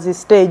abakola zi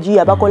stage,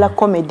 abakola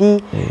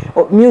comedy,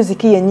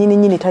 music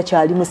yennyini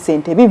tachali mu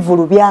sente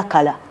bivulu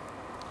byakala.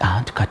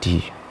 And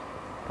kati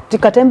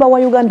Katemba wa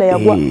Uganda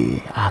yagwa.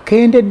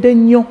 Akendedde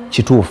nnyo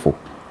kituufu.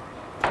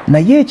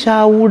 Naye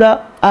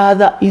kyawula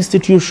other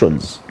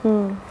institutions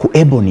ku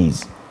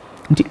Ebonies.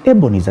 Nti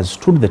Ebonies has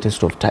stood the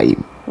test of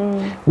time.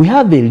 We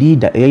have a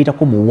leader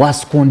eyayitako mu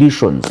worst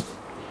conditions.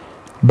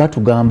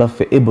 Batugamba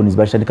fe Ebonies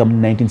batandika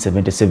mu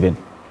 1977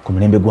 ku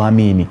mulembe gwa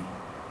Amini.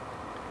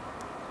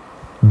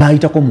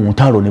 Bayitako mu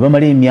ntalo ne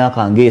bamala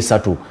emyaka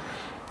ng'esatu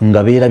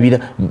nga beerabira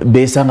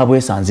beesanga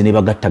bwesanze ne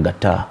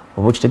bagattagatta.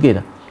 Oba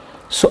kitegeera?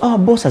 So our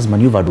boss has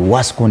maneuvered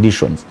worse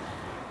conditions.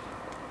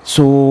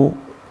 So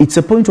it's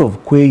a point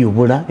of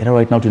kweyubula era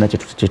right now tulina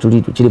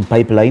kiri mu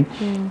pipeline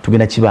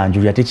tugenda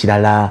kibanjulira ate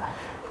kirala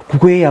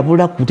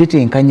kweyabula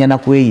kutetenkanya na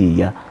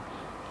kweyiya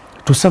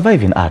to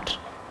survive in art.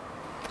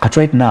 But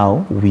right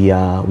now we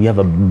have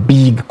a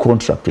big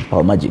contract with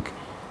Power Magic.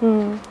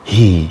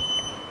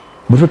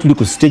 But tuli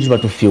ku stage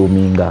batu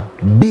filminga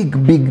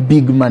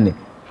big money.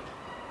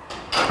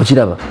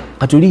 Ochiraba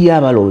katuli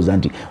yabaloza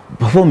nti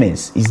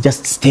performance is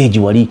just stage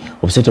wali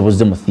obseta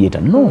bozemu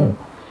theater. No.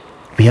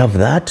 We have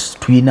that,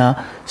 twina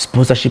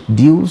sponsorship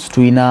deals,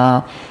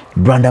 twina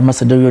brand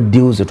ambassadorial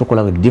deals, we talk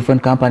with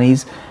different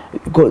companies.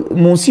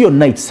 Monsio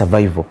night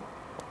survival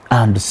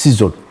and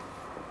season.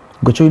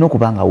 Gocho ino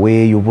kubanga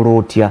we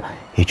yubulotya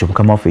ekyo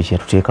mukama waffe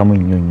kyatuteekamu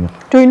nnyonnyo.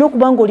 Toyina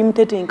okubanga oli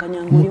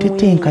mutetenkanya ngoli.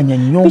 Mutetenkanya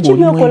nnyo ngoli. Biki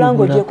byokola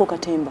ng'ogyeko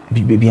Katemba?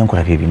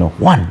 Byenkola bye bino.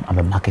 One, I'm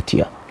a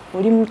marketeer.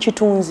 Oli mu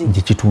kitunzi.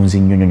 Nje kitunzi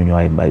nnyo.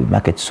 I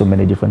market so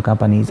many different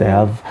companies. I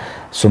have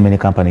so many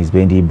companies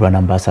being the brand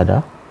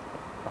ambassador.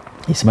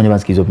 Yes, many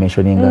ones keep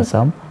mentioning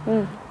some.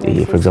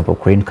 For example,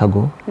 Crane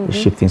Cargo, they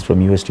ship things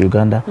from US to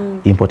Uganda.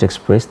 Import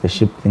Express, they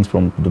ship things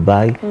from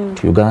Dubai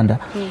to Uganda.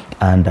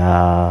 And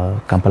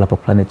Kampala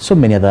Pop Planet, so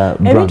many other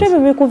brands. Every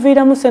time we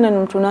kuvira musena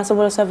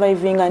ntunasabula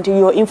surviving until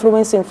you're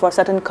influencing for a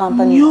certain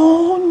company.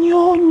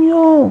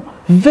 No.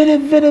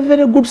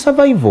 Very good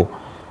survival.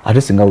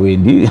 Ate singa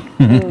wendi.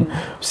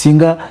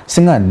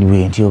 Singa ni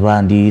wendi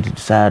obandi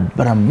sad,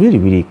 but I'm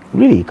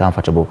really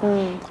comfortable.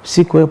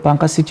 Sikwe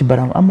panka sichi, but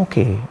I'm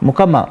okay.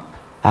 Mukama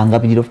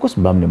angabijira, of course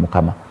mbamne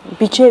mukama.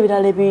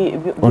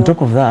 On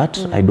top of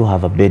that, I do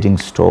have a bedding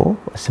store,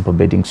 a simple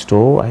bedding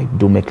store. I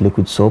do make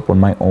liquid soap on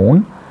my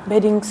own.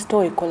 Bedding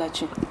store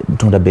ikolachi?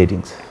 Tunda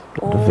beddings.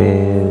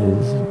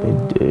 Duvets,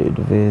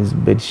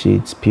 bed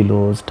sheets,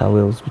 pillows,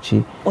 towels, which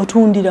in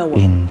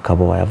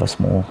Kaboa I have a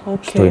small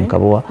store in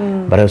Kaboa,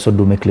 but I also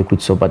do make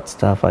liquid soap and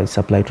stuff. I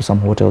supply to some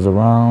hotels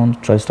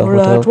around, TriStar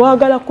Hotel.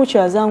 Twagala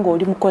kucha zango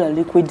oli mukola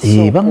liquid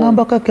soap.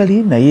 Bangamba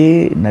kakali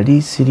naye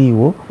nali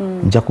siriwo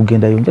nja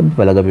kugenda yo nja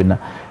bibalaga byonna.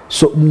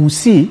 So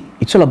munsi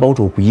it's all about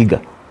okuyiga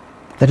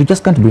that you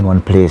just can't be in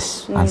one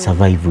place and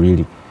survive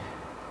really.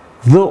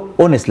 Though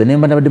honestly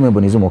nemba nabadde mu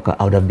Ebonies I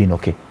would have been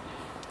okay.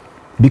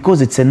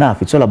 Because it's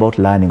enough. It's all about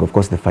learning. Of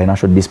course, the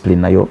financial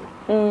discipline nayo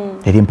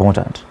very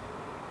important.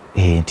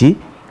 Enti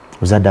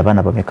uzadde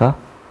abaana bameka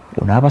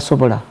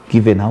onaabasobola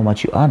given how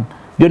much you earn.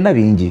 Byonna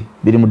bingi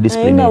biri mu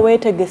discipline. Nga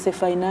weetegese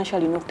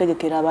financially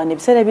n'okutegekera abaana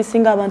ebiseera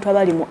ebisinga abantu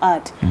abali mu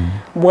art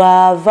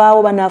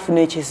bw'avaawo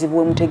banaafuna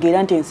ekizibu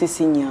mutegeera nti ensi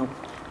si nnyangu.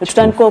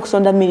 Tutandika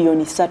okusonda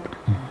miliyoni 3.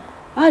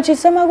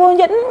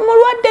 Kisemagonja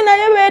mulwadde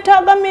naye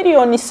beetaaga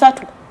miliyoni 3.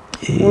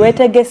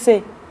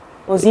 Weetegese.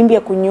 Ozimbye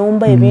ku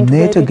nyumba ebintu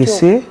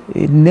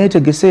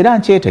netegese era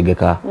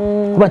nkyetegeka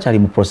kuba kyali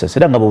mu process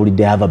era nga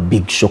bawulidde have a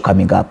big show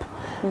coming up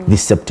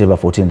this September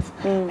 14th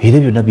era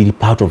byonna biri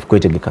part of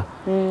kwetegeka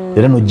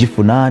era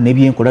nogifuna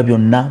n'ebyenkola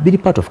byonna biri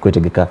part of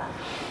kwetegeka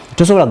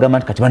tosobola kugamba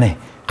nti kati bane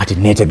kati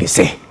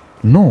netegese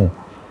no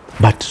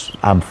but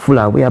I'm full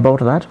aware about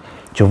that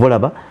kyova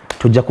olaba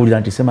tojja kuwulira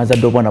nti sema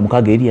azadde obwana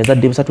mukaaga eri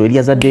yazadde busatu eri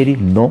yazadde eri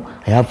no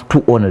I have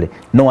 2 only.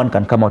 No one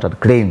can come out and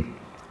claim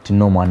ti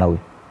no mwana we.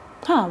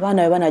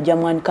 Bana banajja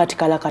mwani kati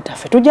kala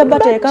katafe tujja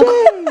bateeka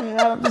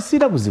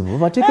sira buzibu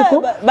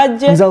bateekeko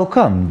nza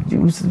okam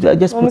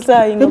just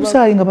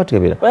omusayinga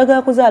batekebera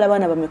oyagala kuzaala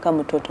bana bameka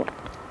mutoto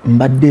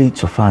mbadde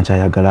kyofa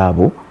nkyayagala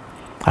abo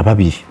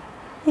ababiri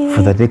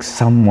for the next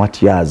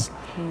somewhat years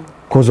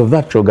because of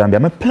that kyogambye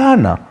I'm a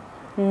planner.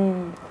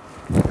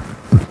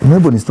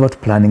 Ebonies is not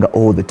planning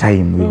all the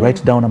time. We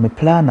write down I'm a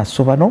planner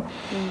so bano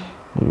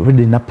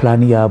already na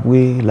plan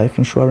yabwe, life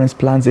insurance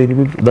plans,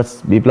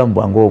 that's bibulamu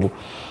bwange obwo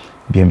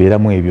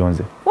byembeeramu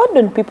ebyonze. What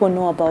don't people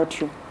know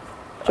about you?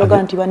 They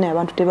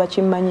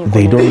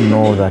don't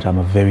know that I'm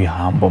a very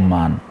humble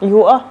man.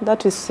 You are,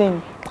 that is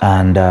sin.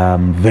 And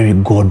very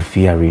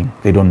God-fearing.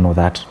 They don't know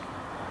that.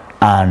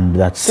 And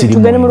that siri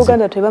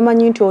mwenzi.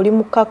 Tebamanyi nti oli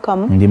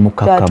mukakamu. Ndi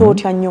mukakamu. Ate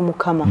otya nnyo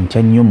Mukama.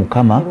 Ntya nnyo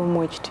Mukama.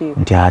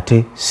 Nti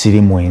ate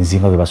siri mwenzi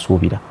nga bwe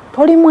basuubira.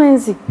 Toli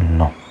mwenzi?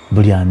 No.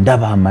 Buli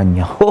andaba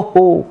amanya.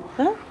 Ho.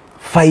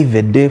 5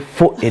 a day,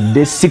 4 a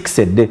day, 6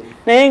 a day.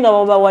 Naye nga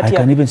baba watya? I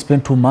can even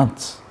spend 2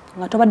 months.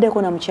 Nga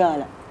tobaddeko na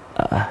mukyala.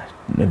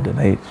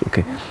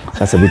 Okay.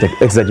 That's a bit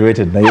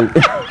exaggerated.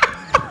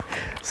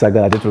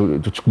 Saga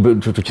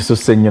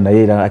tukisusse nnyo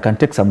naye I can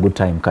take some good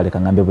time kale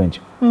kangambe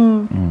bwenjo.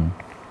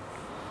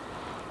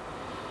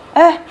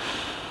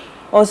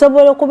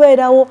 Osobola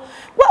okubeerawo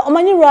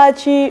omanyi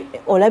lwaki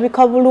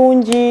olabika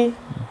bulungi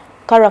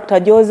character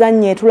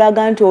gy'ozannye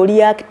tulaga nti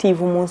oli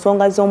active mu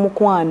nsonga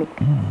z'omukwano.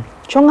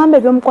 Kyongamba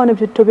ebyomukwano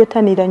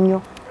tobyettanira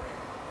nnyo.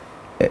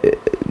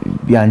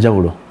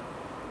 Byanjawulo.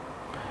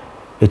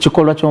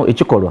 Ekikolwa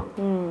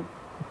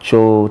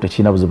kyo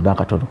tekirina buzibu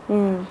n'akatono.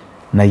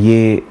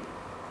 Naye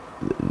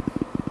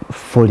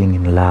falling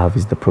in love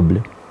is the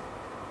problem.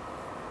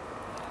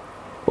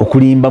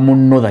 Okulimba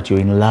munno that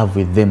you're in love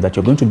with them, that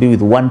you're going to be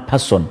with one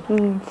person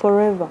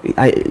forever.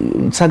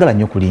 Sagala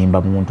nnyo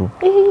kulimba muntu.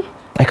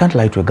 I can't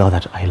lie to a girl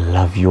that I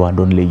love you and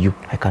only you.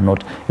 I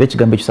cannot.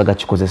 Ekigambo ekyo saga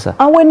kikozesa.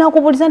 Awe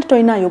nakubuliza nti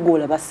toyinayo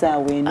gola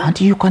basaawe eno.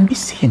 And you can be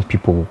seeing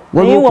people.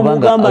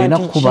 Wamugamba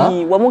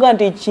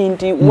nti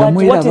kinti what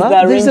is the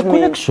arrangement? There's a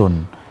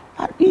connection.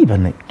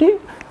 Even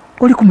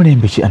oli ku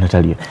mulembe ki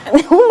Anatalia?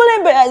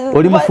 Mulembe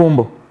oli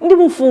mufumbo. Ndi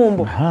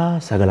mufumbo.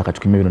 Sagala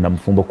katukime bino na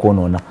mufumbo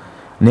kwonoona.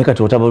 Naye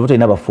kati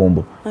otalina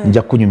bafumbo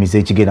nja kunyumiza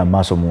ekigenda mu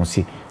maaso mu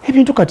nsi.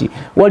 Ebintu kati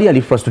wali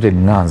ali frustrated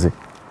nganze.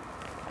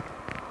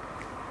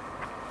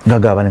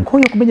 Ngagaba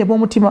nkoyo kumenya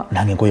bw'omutima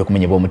nange nkoyo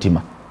kumenya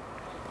bw'omutima.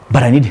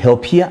 But I need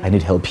help here, I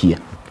need help here.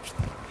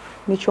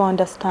 Mutual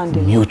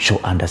understanding. Mutual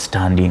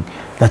understanding.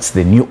 That's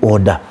the new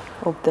order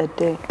of the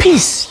day.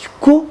 Peace, you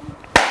go.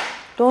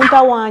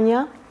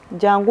 Tontawanya,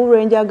 jangu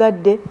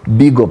lwenjagadde.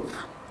 Big up.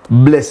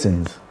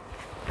 Blessings.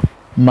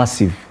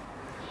 Massive.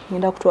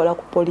 Ngenda kutwala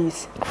ku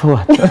police. For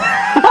what?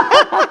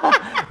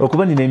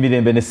 Okuba nina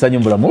emirembe n'essanyu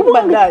mu bulamu.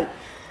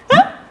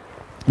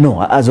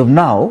 No, as of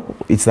now,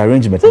 it's the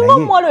arrangement.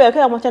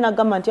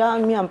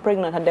 I'm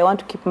pregnant and I want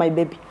to keep my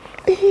baby.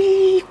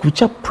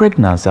 Kucha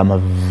pregnancy, I'm a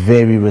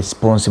very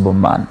responsible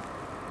man.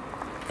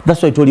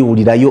 That's why I told you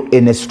ulirayo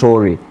any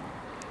story.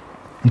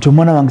 Nti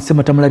omwana wange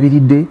sema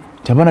tamulabiridde,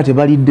 tabana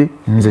tebalidde,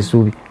 nze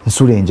subi,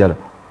 nsula enjala.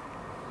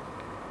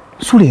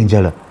 Nsula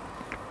enjala.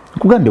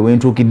 Kugande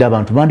wentuukidde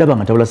abantu bandaba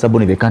nga tabula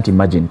sabuni, they can't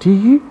imagine.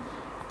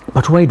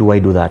 But why do I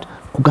do that?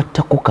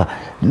 Kugatta koka,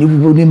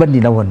 nimba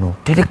nina wano,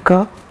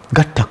 tereka.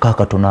 Gatta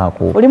kakatono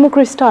ako. Oli mu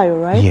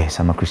Kristayo, right? Yes,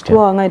 I'm a Christian.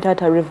 Wa nga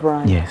tata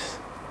Reverend. Yes.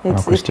 I'm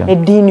a Christian.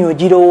 Eddiini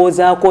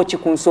ogirowoozaako ki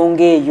ku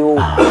nsonga eyo?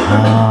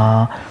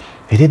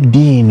 Era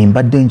eddiini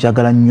mbadde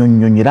njagala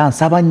nnyo era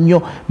nsaba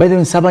nnyo. By the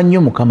way, nsaba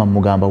nnyo Mukama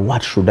mugamba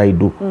what should I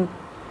do?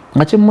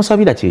 Nga kye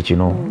musabira kye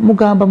kino.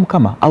 Mugamba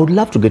Mukama, I would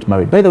love to get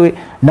married. By the way,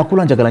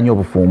 nakula njagala nnyo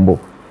obufumbo.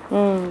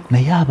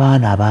 Naye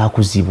abaana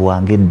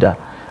abaakuzibwa ng'edda,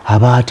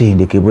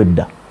 abaatendekebwa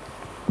edda.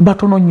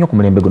 Batono nnyo ku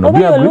mulembe guno.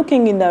 You're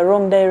looking in the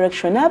wrong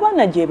direction.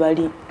 Abaana gye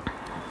bali.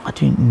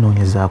 Ati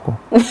nnoonyezaako.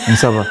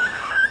 Nsaba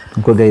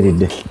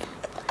nkwegayiridde.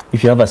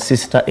 If you have a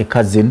sister, a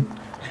cousin,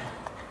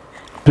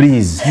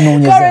 please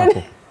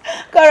nnoonyezaako.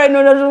 Karen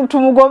no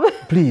tumugobe.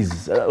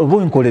 Please,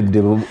 oba nkoledde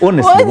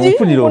honestly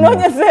ofunira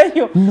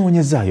omunonyezeeyo.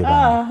 Nnoonyezaayo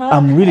bana.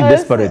 I'm really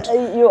desperate.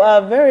 You are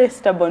a very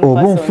stubborn person.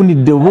 Oba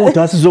nfunidde oba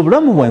otaasiza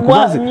obulamu bwange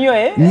kubaze.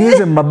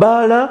 Ngenze mu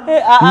mabaala.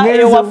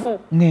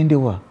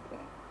 Ngendewa.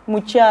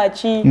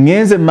 Muchachi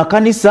ngenze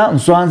makanisa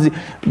nswanzi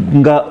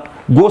nga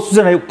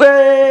gosuza nayo ku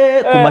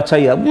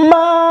machaya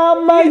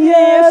mama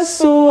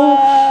Yesu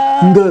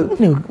nga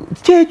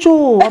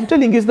checho I'm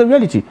telling you is the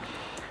reality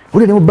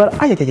ule ne mubara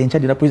aya kya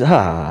nchadi na praise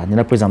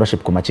nina praise and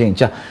worship ku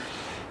machencha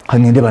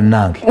hangende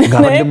banange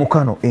ngabadde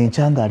mukano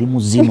enchanga ali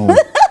muzino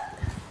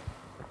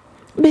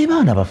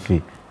bebana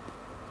bafe.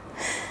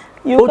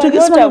 You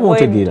cannot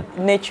avoid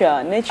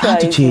nature. Nature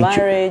is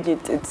marriage.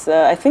 It's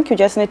I think you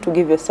just need to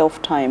give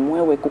yourself time.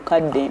 Where we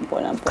kukadde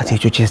mpola. Kati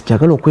ekyo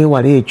kyesitagala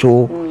okwewala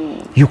ekyo.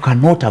 You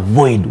cannot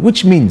avoid,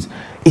 which means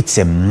it's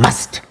a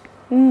must.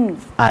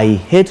 I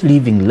hate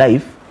living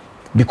life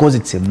because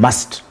it's a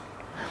must.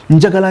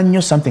 Njagala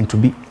nnyo something to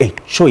be a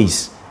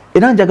choice.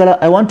 Era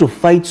njagala I want to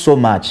fight so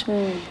much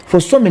for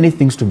so many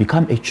things to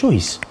become a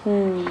choice.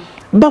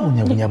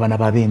 Babunyabunya abana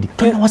babendi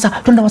tonawasa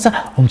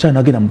omukyala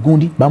nagenda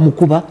mugundi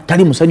bamukuba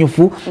tali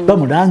musanyufu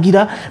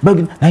bamulangira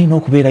nalina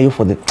okubeerayo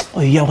for the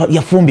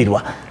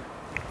yafumbirwa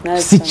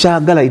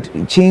sikyagala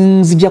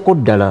kinzijjako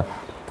ddala.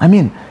 I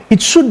mean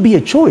it should be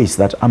a choice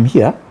that I'm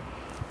here,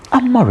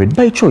 I'm married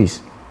by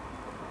choice.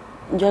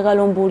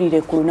 Njagala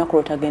ombuulire ku lunaku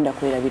lwotagenda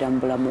kwerabira mu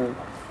bulamu bwo.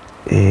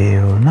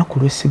 Olunaku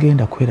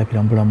lwesigenda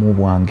kwerabira mu bulamu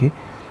bwange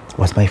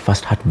was my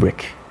first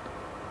heartbreak.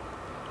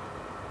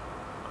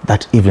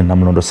 that evening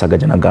namulondo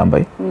Sagaja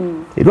nagamba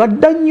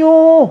lwadda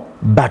nnyo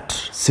but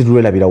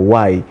sirwelabira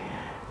why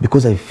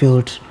because I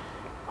felt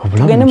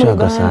obulamu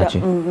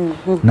kyagasaaki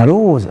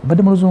nalowooza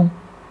mbadde mu luzungu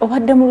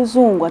obadde mu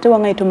luzungu ate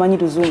wangaye tomanyi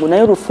luzungu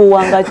naye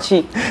lufuuwanga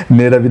ki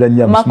neerabira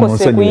nnyo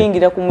makose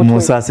kuyingira ku mutwe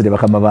munsaasire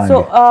bakama bange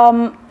so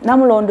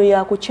namulondo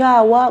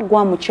yakukyawa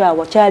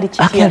gwamukyawa kyali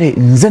kitya akale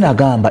nze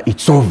nagamba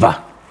it's over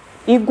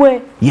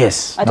igwe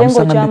yes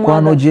namusanga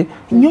mikwano gye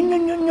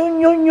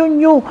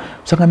nnyo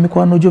musanga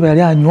mikwano gye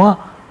yali anywa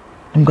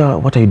nga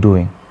what are you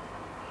doing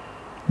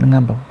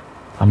nangamba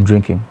I'm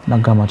drinking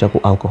nagamba kyaku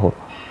alcohol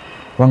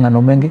wanga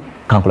nomenge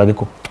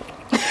kankulageko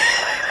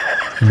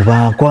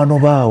mubakwano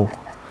baawo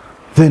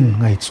then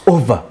it's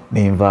over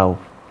nenvaawo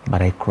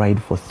but I cried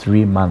for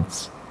 3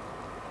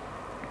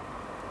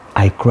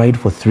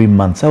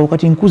 months awo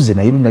kati nkuze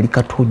naye nali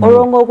katonyo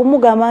olongo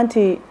okumugamba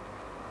nti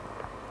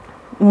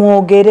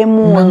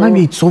mwogeremu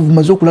nangambye it's over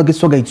maze okulaga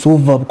eswaga it's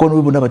over bukono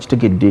bwe bonna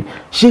bakitegedde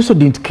she also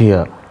didn't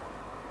care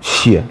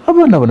she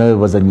abaana bonna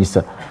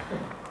bazanyisa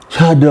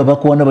shade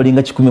abakuwana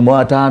balinga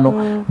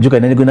 15 joka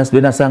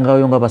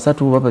nasangayo nga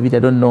basatu baba bit I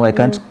don't know I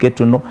can't get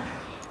to know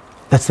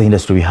that's the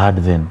industry we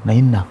had then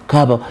naina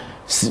kaba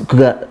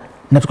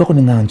natukako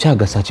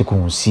ninganchaga sachi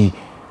kunsi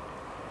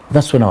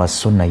that's when I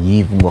was so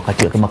naive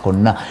wakati kama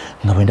konna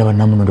nga benda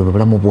banamu ndo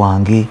balamu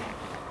bwange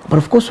but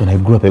of course when I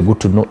grew up I got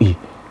to know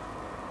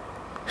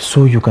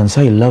so you can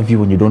say I love you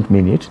when you don't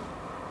mean it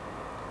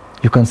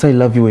you can say I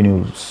love you when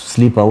you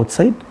sleep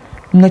outside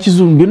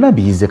ngachizungu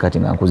nabize kati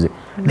ngankuze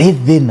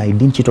then I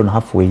didn't cheat on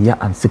her for a year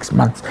and 6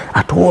 months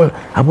at all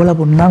abola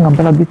bonanga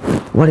mbala bit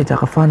wale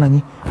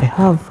takafananyi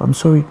I'm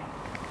sorry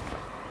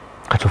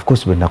but of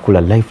course when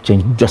nakula life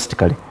changed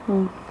drastically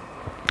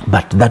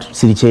but that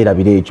silichera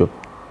birecho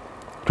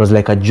it was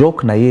like a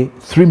joke naye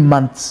 3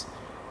 months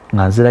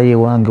nganzira ye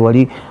wange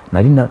wali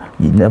nalina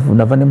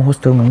navane mu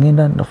hostel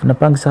ngenda nafuna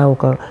pangisa awo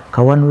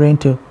ka one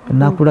rent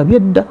nakula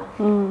byedda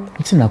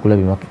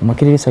nakula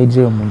makirere side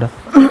zero munda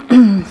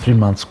 3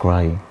 months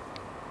crying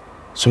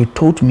so it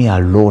taught me a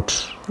lot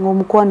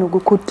ngomukwano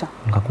gukutta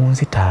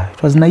ngakunzita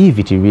it was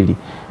naivety really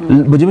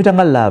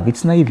bujibitanga love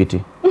it's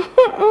naivety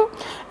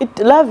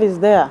love is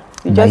there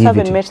you just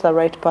haven't met the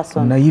right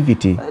person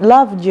naivety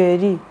love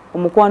jeri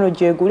omukwano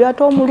jeguli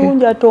ate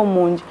omulungi ate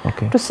omungi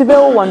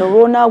tusibewo wano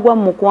lwonagwa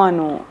mu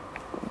mukwano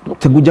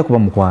tegujja kuba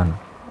mukwano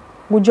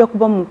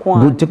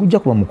tegujja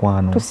kuba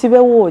mukwano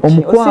tusibewo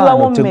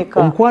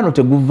omukwano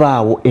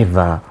teguvaawo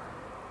ever.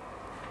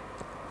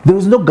 There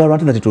is no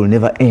guarantee that it will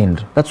never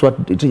end. That's what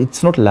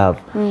it's not love.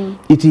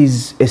 It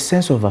is a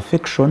sense of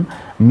affection,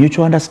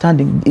 mutual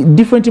understanding,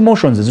 different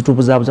emotions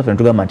zitubuzabu zaffe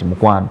ntugamba nti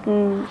mukwano.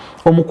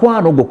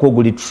 Omukwano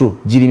gukoguli true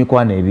jiri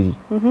mikwano ebiri.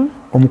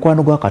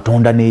 Omukwano gwa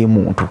Katonda ne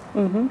muntu.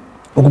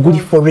 Oguguli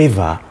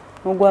forever.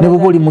 Ne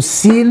bubuli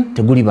musin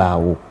teguli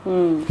baawo.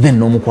 Then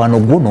no mukwano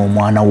gwo no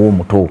mwana wo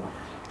muto.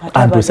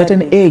 And to a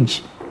certain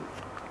age,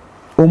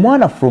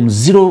 omwana from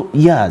 0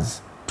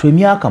 years to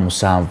emyaka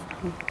 7.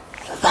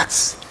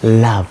 That's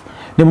love.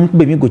 Ne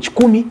mukube migo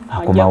 10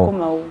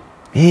 akomawo.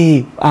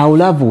 Awo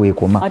love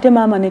wekoma. Ate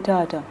mama ne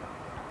tata.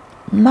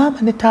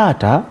 Mama ne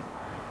tata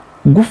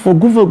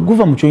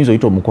guva muchonyizo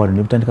yito omukwano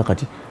ne butandika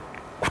kati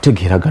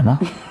kutegeragana.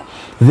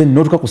 Then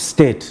notuka ku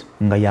state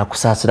nga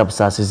yakusasira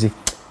busasizi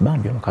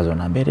bambi omukazi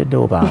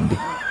onambereddewo bambi.